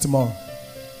harvest tomorrow.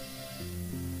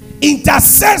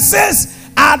 Intercessors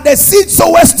are the seed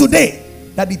sowers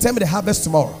today that determine the harvest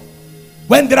tomorrow.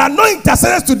 When there are no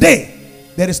intercessors today,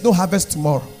 there is no harvest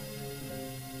tomorrow.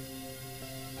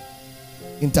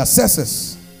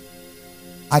 Intercessors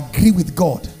agree with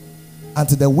God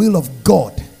until the will of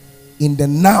God in the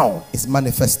now is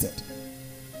manifested.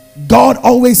 God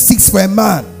always seeks for a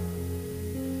man.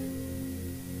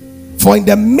 For in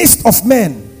the midst of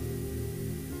men,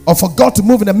 or for God to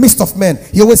move in the midst of men,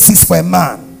 he always seeks for a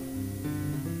man.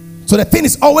 So the thing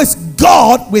is always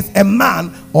God with a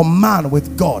man, or man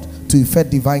with God, to effect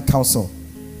divine counsel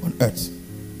on earth.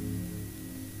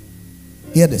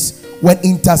 Hear this. When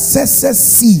intercessors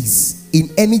cease in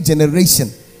any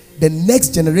generation, the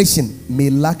next generation may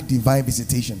lack divine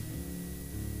visitation.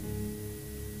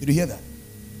 Did you hear that?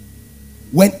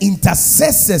 When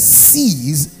intercessors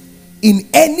cease in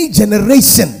any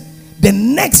generation, the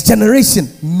next generation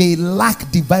may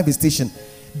lack divine visitation.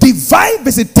 Divine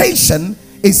visitation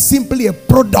is simply a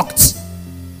product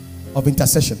of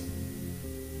intercession.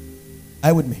 Are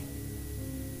you with me?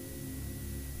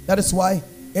 That is why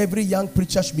every young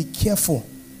preacher should be careful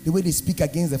the way they speak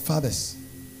against the fathers.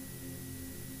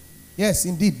 Yes,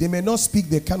 indeed, they may not speak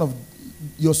the kind of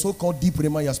your so-called deep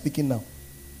rhema you are speaking now,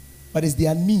 but it's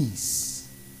their knees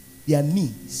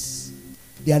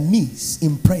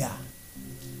in prayer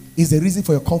is the reason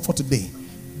for your comfort today.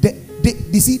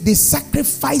 They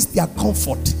sacrifice their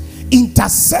comfort.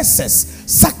 Intercessors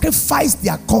sacrifice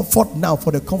their comfort now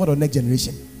for the comfort of the next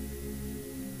generation.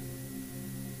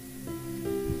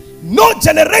 No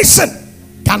generation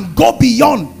can go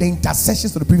beyond the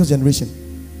intercessions of the previous generation.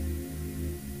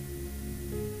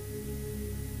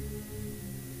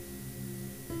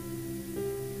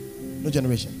 No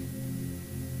generation.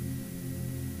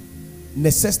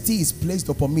 Necessity is placed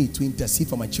upon me to intercede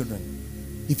for my children.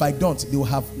 If I don't, they will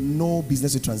have no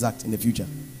business to transact in the future.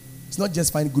 It's not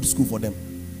just finding good school for them.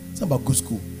 It's not about good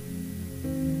school.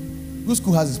 Good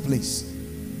school has its place.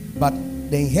 But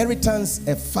the inheritance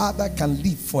a father can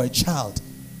leave for a child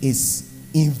is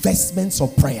investments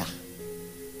of prayer.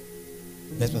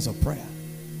 Investments of prayer.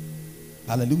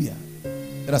 Hallelujah.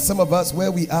 There are some of us where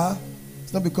we are.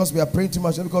 It's not because we are praying too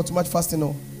much, not because too much fasting.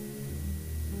 No.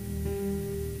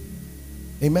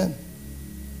 Amen.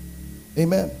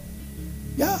 Amen.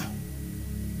 Yeah.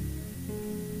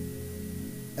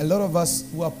 A lot of us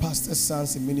who are pastors'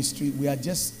 sons in ministry, we are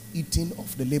just eating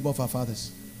of the labor of our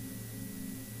fathers.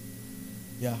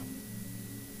 Yeah.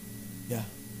 Yeah.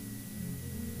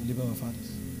 The labor of our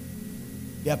fathers.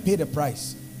 They have paid the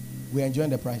price. We are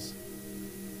enjoying the price.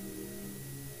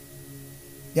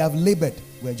 They have labored.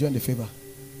 We are enjoying the favor.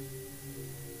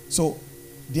 So,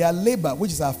 their labor,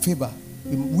 which is our favor,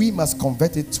 we must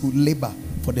convert it to labor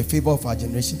for the favor of our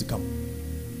generation to come.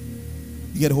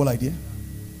 You get the whole idea?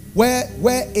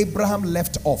 Where Abraham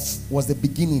left off was the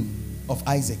beginning of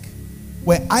Isaac.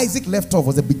 Where Isaac left off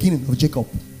was the beginning of Jacob.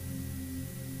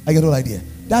 I get the whole idea.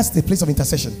 That's the place of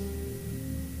intercession.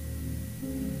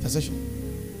 Intercession.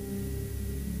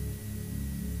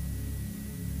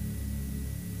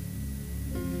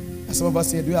 As some of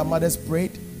us here, do our mothers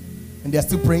prayed and they are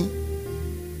still praying?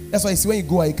 That's why you see when you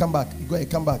go and you come back. You go and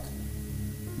you come back.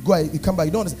 You go and you come back.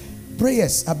 You don't understand.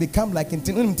 Prayers have become like in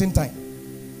time.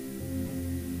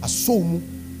 Asomu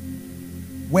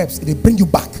webs, they bring you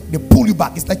back, they pull you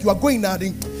back. It's like you are going now.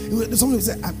 Somebody will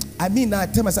say, I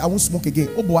tell myself I won't smoke again.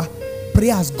 Oh boy,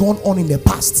 prayer has gone on in the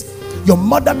past. Your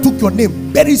mother took your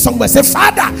name, buried somewhere, said,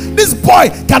 Father, this boy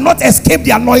cannot escape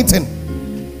the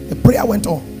anointing. The prayer went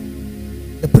on.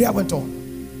 The prayer went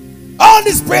on. All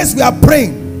these prayers we are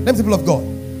praying, them people of God,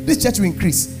 this church will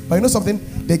increase. But you know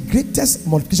something? The greatest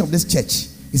multiplication of this church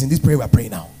is in this prayer we are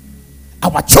praying now.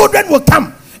 Our children will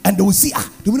come and they will see,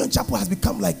 Dominion Chapel has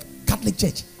become like Catholic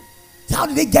Church. How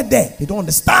did they get there? They don't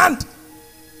understand.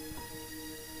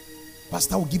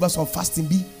 Pastor will give us some fasting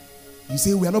B. You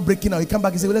say we are not breaking now. You come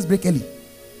back and say, well, let's break early.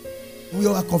 We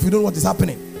are confused on what is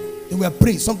happening. Then we are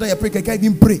praying. Sometimes you pray, you can't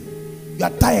even pray. You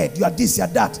are tired. You are this, you are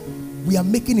that. We are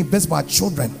making investment for our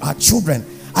children. Our children.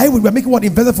 We are making what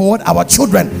investment for what? Our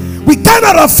children. We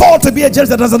cannot afford to be a church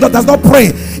that does not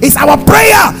pray. It's our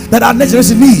prayer that our next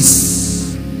generation needs.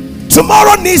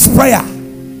 Tomorrow needs prayer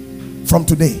from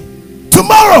today.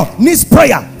 Tomorrow needs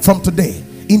prayer from today.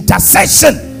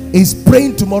 Intercession is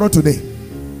praying tomorrow today.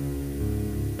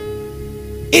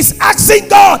 It's asking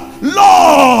God,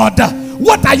 Lord,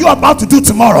 what are you about to do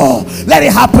tomorrow? Let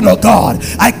it happen, oh God.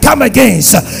 I come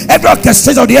against every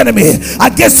orchestration of the enemy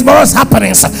against tomorrow's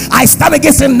happenings. I stand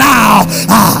against it now.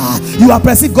 You are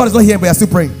perceived God is not here, but you are still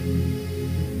praying.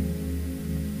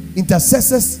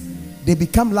 Intercessors, they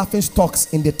become laughing stocks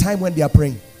in the time when they are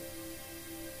praying.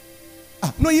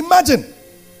 No, imagine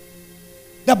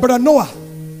that brother Noah.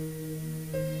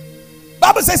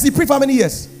 Bible says he prayed for how many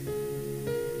years?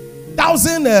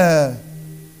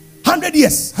 100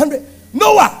 years.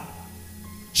 Noah,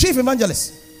 chief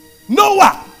evangelist.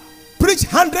 Noah preached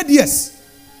 100 years.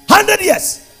 100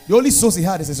 years. The only source he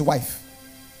had is his wife,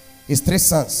 his 3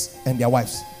 sons and their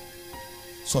wives.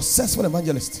 Successful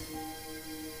evangelist.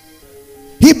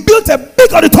 He built a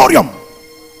big auditorium.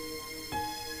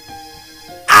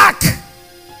 Ark.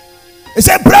 He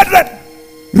said, brethren,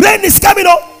 rain is coming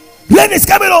on. Rain is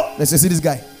coming on. Let's see this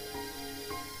guy.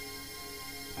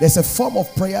 There's a form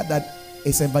of prayer that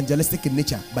is evangelistic in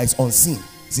nature, but it's unseen.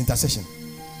 It's intercession.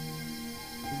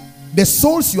 The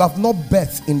souls you have not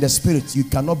birthed in the spirit, you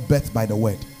cannot birth by the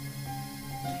word.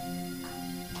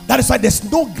 That is why there's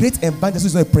no great evangelist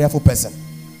who's not a prayerful person.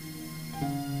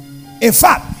 In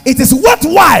fact, it is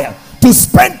worthwhile to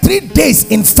spend 3 days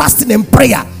in fasting and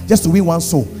prayer just to win one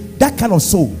soul. That kind of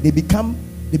soul, they become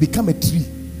a tree.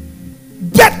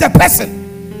 Bet the person.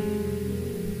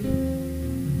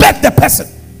 Bet the person.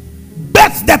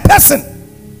 Bet the person.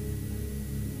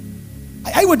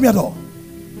 Are you with me at all?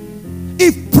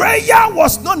 If prayer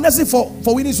was not necessary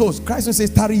for winning souls, Christ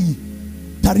says, tarry,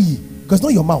 because it's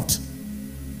not your mouth.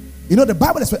 You know, the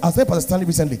Bible, I was telling Pastor Stanley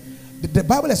recently, the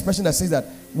Bible expression that says that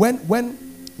when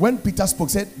Peter spoke,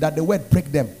 said that the word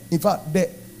break them. In fact, the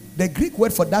Greek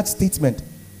word for that statement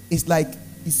is like,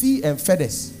 you see,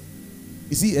 feathers.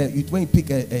 You see, when you pick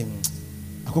a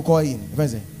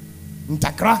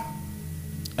ntakra,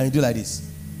 and you do like this,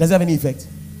 doesn't have any effect.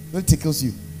 It tickles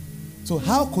you. So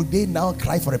how could they now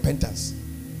cry for repentance?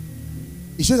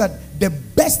 It shows that the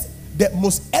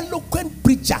most eloquent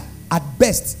preacher at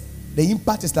best, the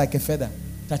impact is like a feather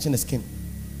touching the skin.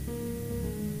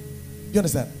 You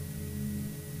understand?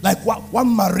 Like one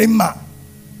marima.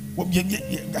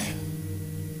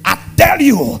 I tell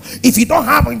you, if you don't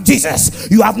have Jesus,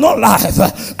 you have no life.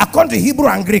 According to Hebrew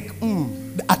and Greek,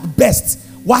 at best,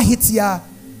 why hit here?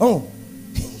 Oh,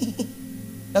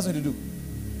 that's what you do.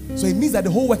 So it means that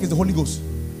the whole work is the Holy Ghost.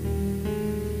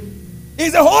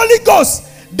 It's the Holy Ghost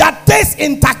that takes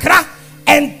in Takra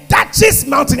and touches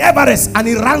Mountain Everest and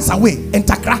it runs away. In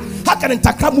Takra, how can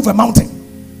Takra move a mountain?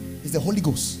 It's the Holy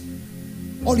Ghost.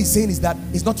 All he's saying is that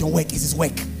it's not your work, it's his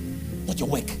work. Not your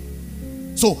work.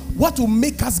 So what will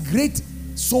make us great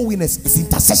soul winners is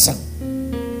intercession.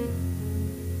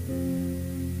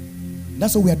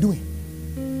 That's what we are doing.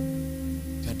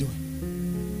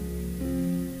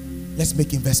 Let's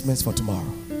make investments for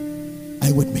tomorrow. Are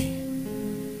you with me?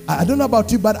 I don't know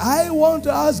about you, but I want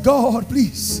to ask God,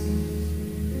 please,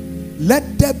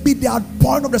 let there be the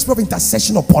outpouring of the spirit of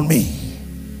intercession upon me.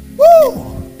 Woo!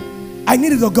 I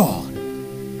need it, oh God.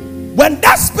 When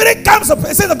that spirit comes up,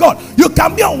 it says, oh God, you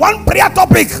can be on one prayer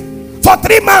topic for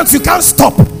 3 months. You can't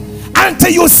stop until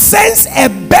you sense a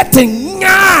betting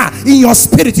in your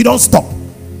spirit. You don't stop.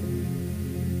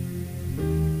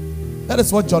 That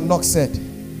is what John Knox said.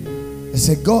 He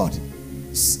said, God,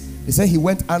 he said he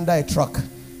went under a truck.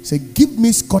 He said, give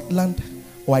me Scotland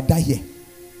or I die here.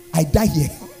 I die here.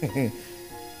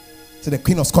 So the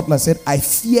Queen of Scotland said, I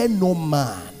fear no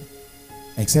man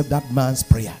except that man's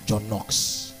prayer. John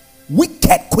Knox.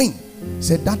 Wicked queen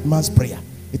said that man's prayer.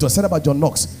 It was said about John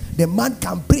Knox, the man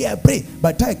can pray and pray.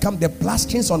 By the time it comes, the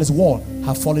plasterings on his wall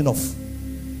have fallen off.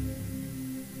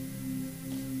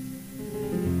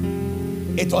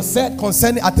 It was said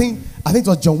concerning, I think it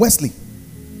was John Wesley,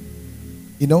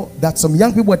 you know, that some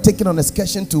young people were taken on an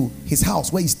excursion to his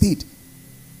house where he stayed,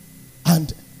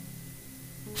 and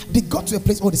they got to a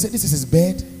place. Oh, they said this is his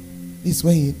bed, this is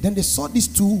where he. Then they saw these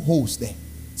 2 holes there.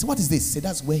 So what is this? Say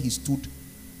that's where he stood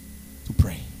to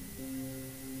pray.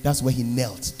 That's where he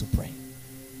knelt to pray.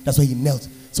 That's where he knelt.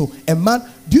 So a man,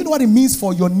 do you know what it means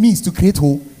for your knees to create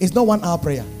hole? It's not 1 hour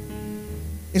prayer.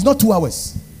 It's not 2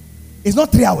 hours. It's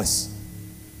not 3 hours.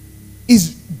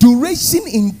 Is duration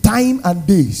in time and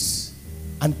days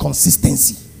and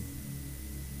consistency.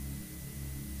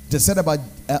 They said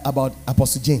about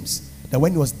Apostle James that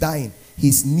when he was dying,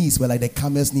 his knees were like the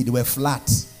camel's knee. They were flat.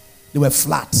 They were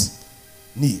flat.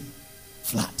 Knee,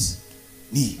 flat.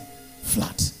 Knee,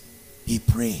 flat. He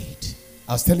prayed.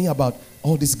 I was telling you about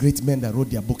all these great men that wrote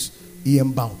their books.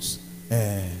 E.M. Bounds,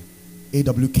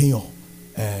 A.W. Kenyon,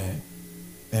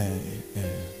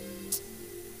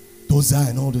 Toza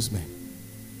and all those men.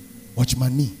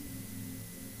 Watchman Nee.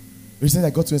 Recently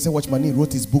I got to say Watchman Nee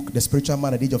wrote his book, The Spiritual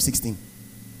Man at the age of 16.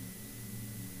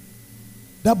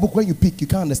 That book, when you pick, you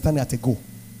can't understand it at a go.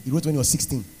 He wrote when he was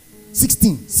 16.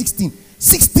 16.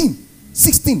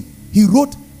 He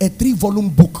wrote a 3-volume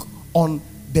book on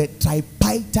the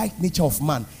tripartite nature of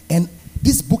man. And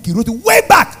this book he wrote it way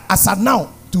back as at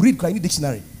now to read Chinese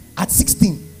dictionary at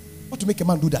 16. What to make a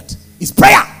man do that? It's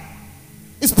prayer.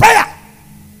 It's prayer.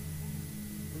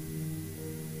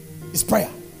 It's prayer.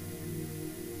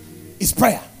 It's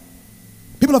prayer.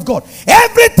 People of God,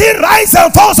 everything rises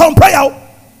and falls on prayer.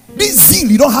 This zeal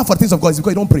you don't have for the things of God is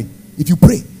because you don't pray. If you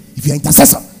pray, if you're an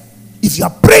intercessor, If you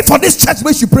are praying for this church,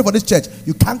 make sure you pray for this church.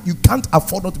 You can't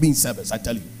afford not to be in service. I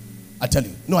tell you.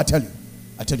 No, I tell you.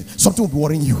 Something will be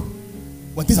worrying you.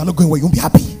 When things are not going well, you won't be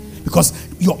happy. Because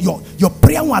your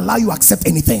prayer won't allow you to accept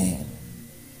anything.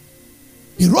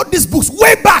 He wrote these books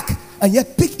way back. And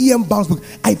yet pick E.M. Bounds book.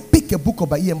 I pick a book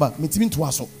by E.M. Bounds.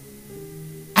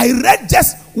 I read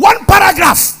just one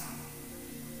paragraph.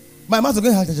 My mouth is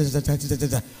going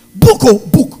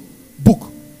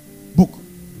book.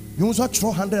 You also throw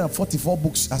 144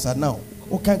 books as of now.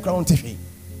 What kind of crown TV?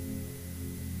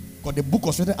 Because the book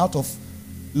was written out of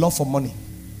love for money.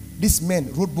 These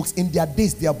men wrote books in their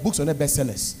days. Their books are not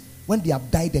bestsellers. When they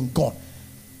have died and gone,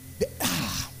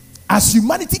 as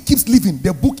humanity keeps living,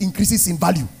 the book increases in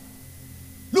value.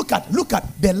 Look at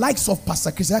the likes of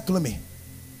Pastor Chris Aklome,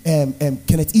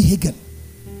 Kenneth E. Hagin,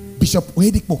 Bishop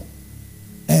Oyedepo,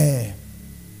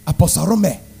 Apostle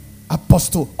Rome,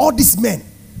 Apostle, all these men.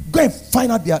 Go and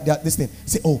find out this thing.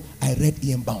 Say, oh, I read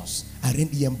E.M. Bounds. I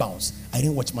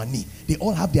didn't watch my knee. They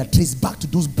all have their trace back to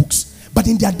those books. But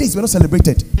in their days, we're not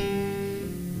celebrated.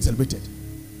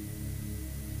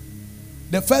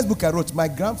 The first book I wrote, my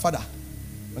grandfather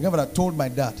told my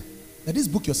dad that this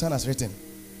book your son has written,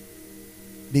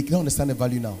 they don't understand the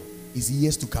value now. It's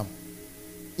years to come.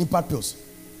 Impact Pills.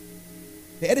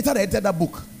 The editor that edited that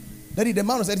book, the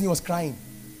man was editing, he was crying.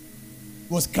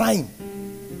 He was crying.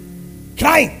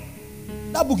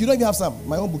 That book, you don't even have some.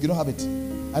 My own book, you don't have it.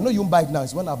 I know you won't buy it now.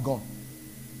 It's when I've gone.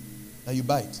 Now you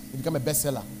buy it. It become a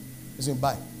bestseller. It's when you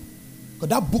buy. Because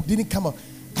that book didn't come out.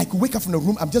 I could wake up from the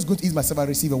room. I'm just going to ease myself and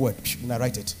receive a word. And I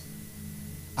write it.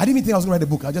 I didn't even think I was going to write a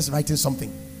book. I was just writing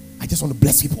something. I just want to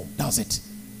bless people. That was it.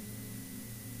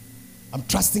 I'm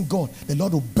trusting God. The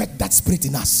Lord will birth that spirit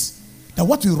in us. That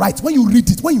what we write, when you read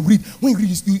it,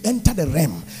 you enter the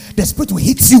realm. The spirit will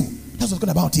hit you. That's what's going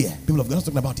about here. People of God, that's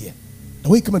what talking about here. The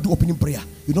way you come and do opening prayer,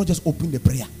 you don't just open the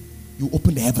prayer. You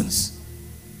open the heavens.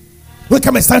 When you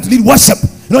come and start to lead worship,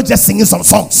 you're not just singing some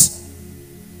songs.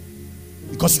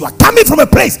 Because you are coming from a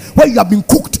place where you have been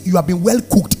cooked. You have been well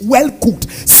cooked.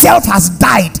 Self has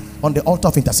died on the altar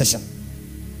of intercession.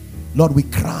 Lord, we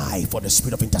cry for the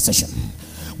spirit of intercession.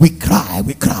 We cry.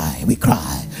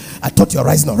 I thought you're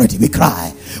rising already. We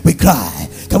cry.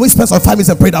 Can we spend some 5 minutes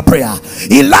and pray that prayer?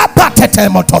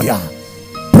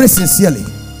 Pray sincerely.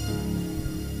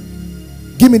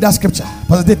 Give me that scripture.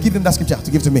 Pastor Dave, give them that scripture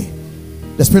to give to me.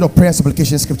 The spirit of prayer and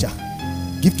supplication scripture.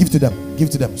 Give to them.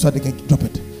 Give to them so they can drop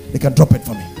it. They can drop it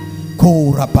for me.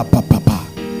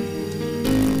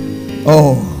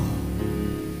 Oh.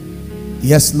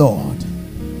 Yes, Lord.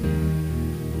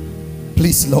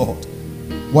 Please, Lord.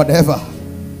 Whatever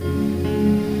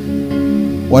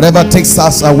takes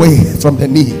us away from the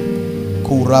need.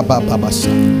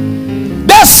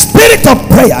 The spirit of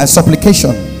prayer and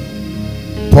supplication,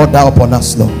 pour down upon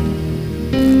us, Lord.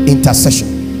 Intercession.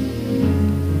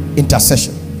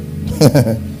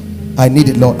 I need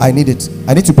it, Lord. I need it.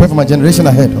 I need to pray for my generation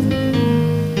ahead.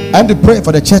 I need to pray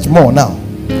for the church more now.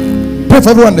 Pray for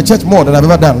everyone in the church more than I've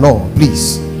ever done, Lord.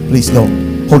 Please, Lord.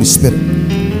 Holy Spirit,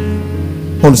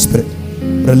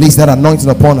 release that anointing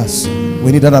upon us.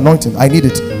 We need that anointing. I need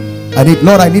it.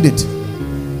 Lord, I need it.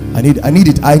 I need it.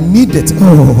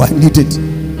 Oh, I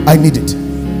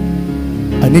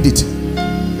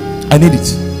need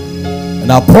it.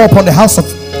 And I'll pour upon the house of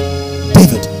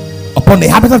David, upon the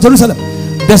inhabitants of Jerusalem,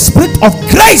 the spirit of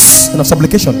grace and of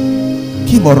supplication.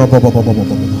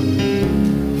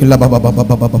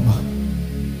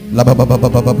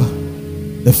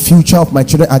 The future of my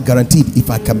children are guaranteed if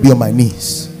I can be on my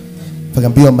knees.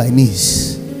 Help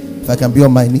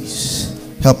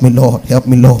me, Lord.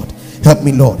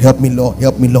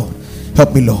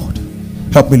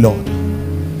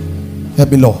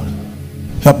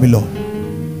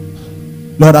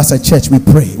 Lord, as a church, we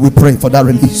pray for that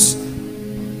release.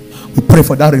 We pray.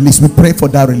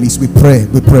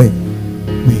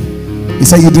 He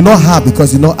said, you do not have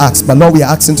because you do not ask. But Lord, we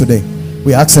are asking today.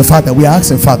 We are asking, Father. We are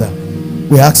asking, Father,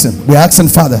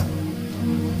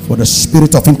 for the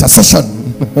spirit of intercession.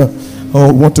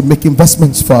 Oh, we want to make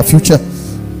investments for our future.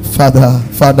 Father.